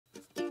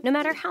No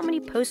matter how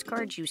many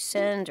postcards you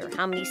send or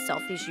how many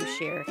selfies you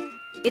share,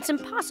 it's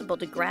impossible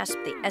to grasp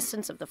the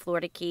essence of the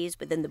Florida Keys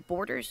within the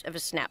borders of a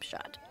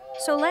snapshot.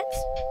 So let's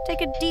take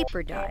a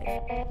deeper dive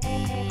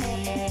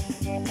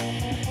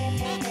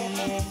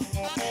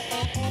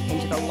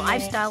into the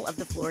lifestyle of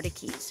the Florida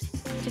Keys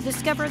to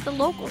discover the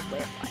locals' way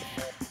of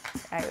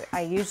life.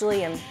 I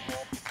usually am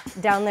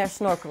down there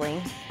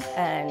snorkeling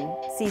and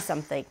see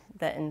something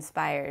that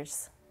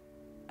inspires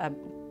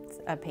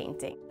a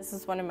painting. This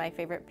is one of my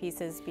favorite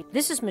pieces.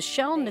 This is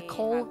Michelle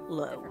Nicole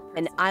Lowe,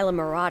 an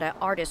Islamorada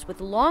artist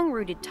with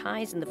long-rooted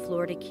ties in the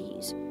Florida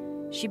Keys.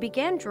 She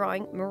began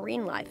drawing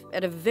marine life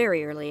at a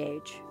very early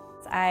age.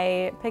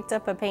 I picked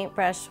up a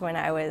paintbrush when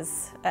I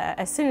was,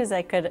 as soon as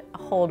I could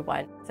hold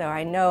one. So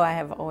I know I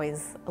have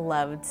always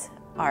loved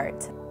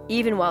art.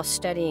 Even while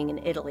studying in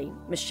Italy,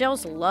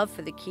 Michelle's love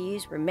for the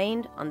Keys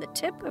remained on the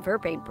tip of her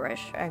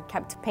paintbrush. I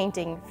kept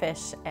painting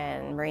fish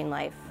and marine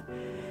life.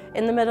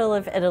 In the middle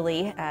of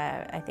Italy,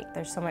 I think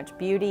there's so much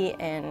beauty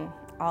in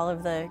all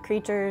of the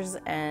creatures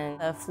and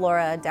the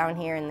flora down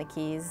here in the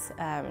Keys,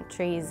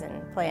 trees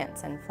and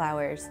plants and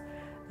flowers.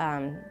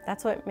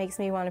 That's what makes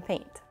me want to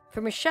paint.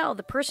 For Michelle,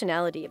 the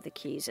personality of the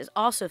Keys is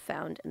also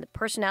found in the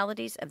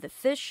personalities of the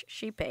fish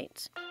she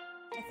paints.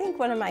 I think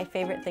one of my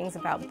favorite things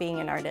about being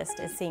an artist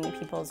is seeing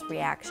people's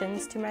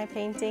reactions to my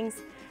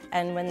paintings.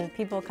 And when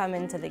people come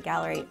into the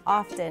gallery,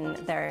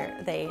 often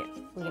they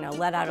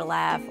let out a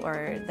laugh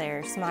or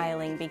they're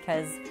smiling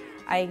because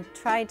I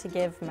try to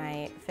give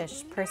my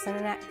fish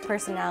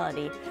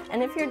personality.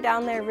 And if you're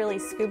down there really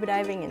scuba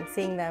diving and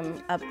seeing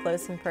them up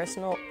close and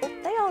personal,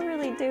 they all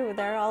really do.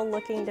 They're all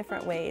looking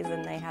different ways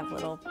and they have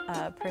little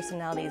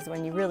personalities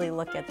when you really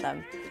look at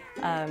them.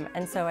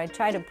 And so I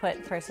try to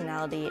put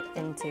personality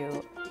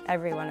into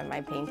every one of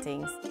my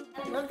paintings.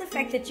 I love the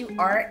fact that you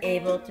are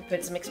able to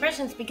put some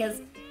expressions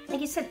because,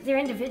 like you said, they're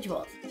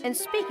individuals. And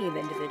speaking of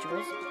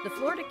individuals, the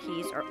Florida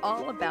Keys are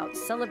all about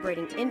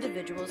celebrating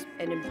individuals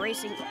and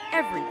embracing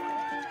everyone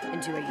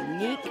into a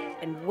unique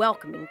and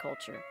welcoming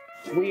culture.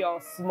 We are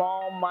a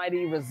small,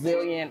 mighty,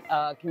 resilient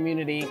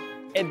community.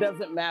 It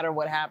doesn't matter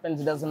what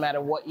happens. It doesn't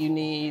matter what you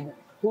need,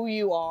 who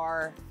you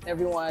are.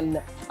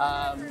 Everyone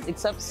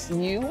accepts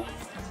you.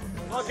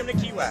 Welcome to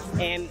Key West.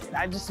 And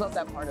I just love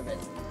that part of it.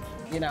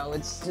 You know,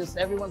 it's just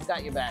everyone's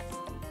got your back.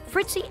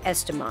 Fritzy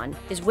Esteman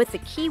is with the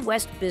Key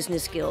West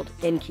Business Guild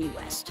in Key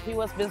West. Key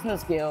West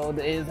Business Guild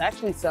is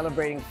actually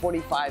celebrating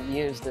 45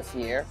 years this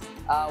year.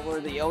 We're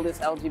the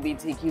oldest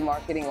LGBTQ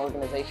marketing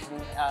organization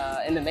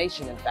in the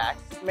nation, in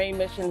fact. Main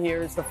mission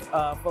here is to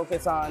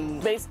focus on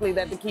basically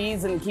that the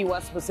Keys and Key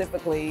West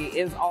specifically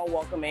is all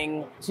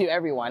welcoming to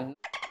everyone.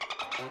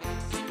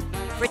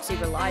 Fritzy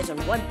relies on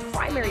one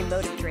primary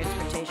mode of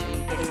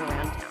transportation getting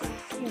around town.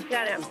 You've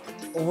got him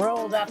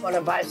rolled up on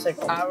a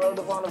bicycle. I rode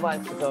up on a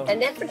bicycle. And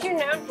that's what you're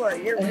known for.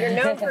 You're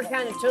known for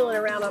kind of tooling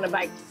around on a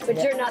bike,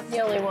 but you're not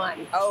the only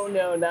one. Oh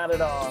no, not at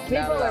all.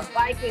 People are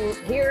biking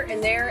here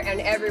and there and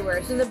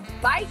everywhere. So the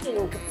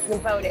biking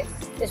component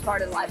is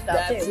part of the lifestyle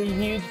That's too. a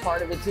huge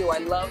part of it too. I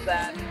love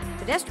that.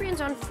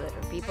 Pedestrians on foot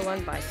or people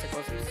on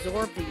bicycles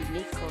absorb the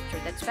unique culture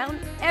that's found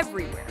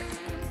everywhere,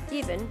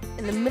 even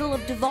in the middle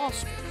of Duval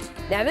Street.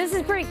 Now this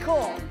is pretty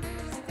cool.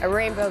 A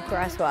rainbow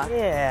crosswalk.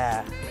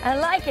 Yeah. I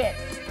like it.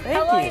 Thank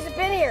How long you. has it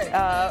been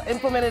here?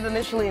 Implemented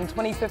initially in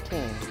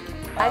 2015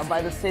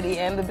 by the city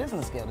and the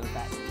Business Guild, in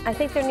fact. I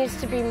think there needs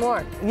to be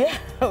more. Yeah,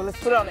 let's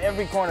put it on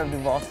every corner of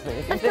Duval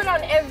Street. Let's put it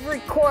on every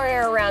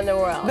corner around the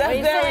world. There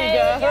we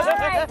go. All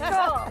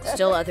right, cool.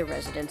 Still, other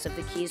residents of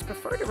the Keys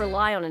prefer to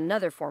rely on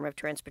another form of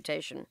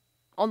transportation,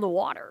 on the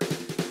water.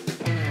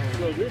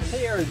 So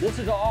this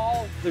is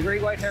all the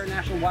Great White Heron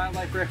National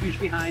Wildlife Refuge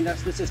behind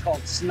us. This is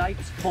called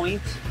Snipes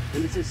Point,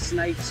 and this is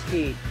Snipes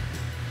Cape.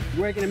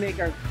 We're going to make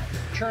our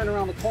turn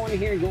around the corner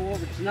here and go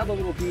over to another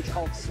little beach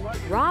called Smart.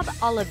 Rob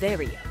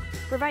Oliverio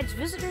provides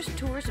visitors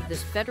tours of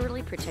this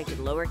federally protected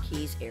Lower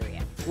Keys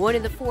area, one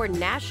of the 4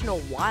 national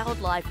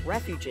wildlife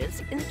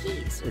refuges in the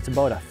Keys. It's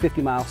about a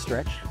 50-mile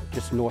stretch,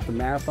 just north of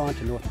Marathon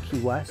to north of Key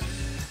West.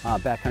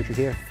 Backcountry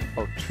here,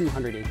 about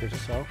 200 acres or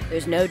so.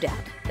 There's no doubt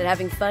that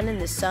having fun in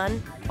the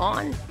sun,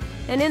 on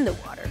and in the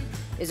water,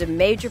 is a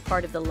major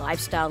part of the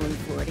lifestyle in the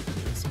Florida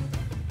Keys.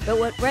 But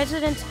what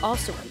residents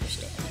also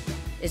understand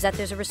is that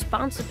there's a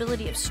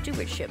responsibility of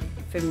stewardship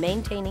for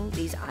maintaining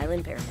these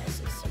island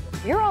paradises.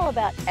 You're all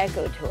about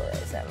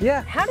ecotourism.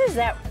 Yeah. How does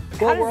that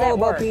Well, we're all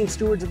work? about being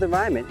stewards of the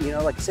environment. You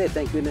know, like I said,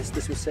 thank goodness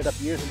this was set up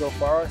years ago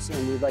for us,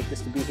 and we'd like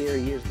this to be here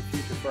years in the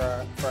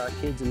future for our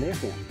kids and their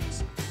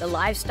families. The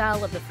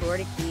lifestyle of the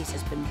Florida Keys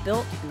has been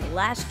built in the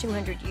last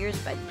 200 years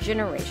by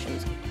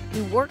generations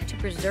who work to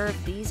preserve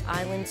these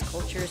islands'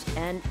 cultures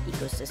and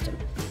ecosystem.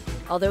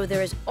 Although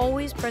there is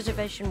always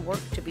preservation work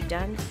to be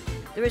done,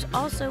 there is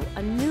also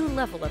a new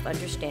level of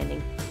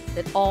understanding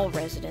that all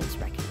residents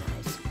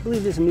recognize. I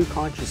believe there's a new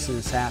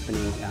consciousness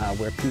happening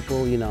where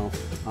people,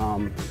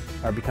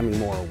 are becoming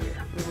more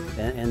aware.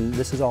 And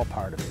this is all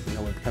part of it. You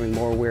know, we're becoming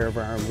more aware of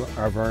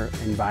our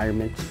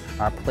environment,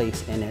 our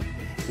place in it.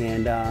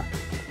 And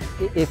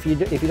if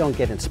you don't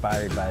get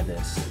inspired by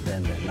this,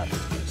 then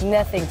nothing's going to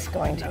Nothing's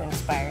going to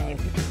inspire you.